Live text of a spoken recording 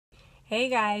Hey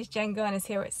guys, Jen Gunn is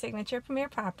here with Signature Premier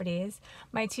Properties.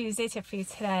 My Tuesday tip for you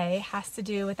today has to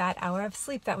do with that hour of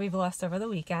sleep that we've lost over the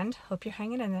weekend. Hope you're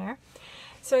hanging in there.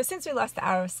 So since we lost the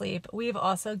hour of sleep, we've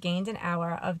also gained an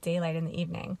hour of daylight in the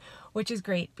evening, which is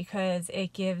great because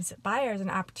it gives buyers an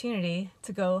opportunity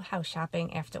to go house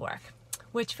shopping after work,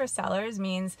 which for sellers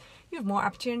means you have more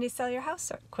opportunity to sell your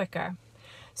house quicker.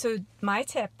 So my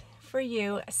tip for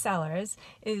you sellers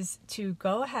is to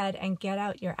go ahead and get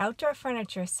out your outdoor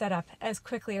furniture set up as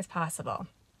quickly as possible.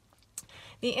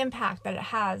 The impact that it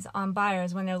has on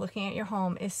buyers when they're looking at your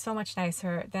home is so much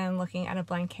nicer than looking at a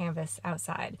blank canvas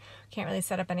outside. Can't really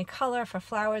set up any color for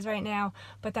flowers right now,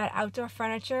 but that outdoor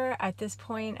furniture at this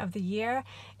point of the year,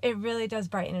 it really does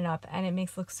brighten it up and it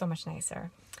makes it look so much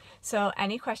nicer. So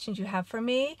any questions you have for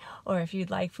me, or if you'd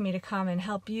like for me to come and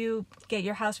help you get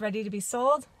your house ready to be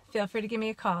sold, feel free to give me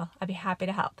a call. I'd be happy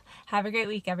to help. Have a great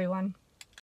week, everyone.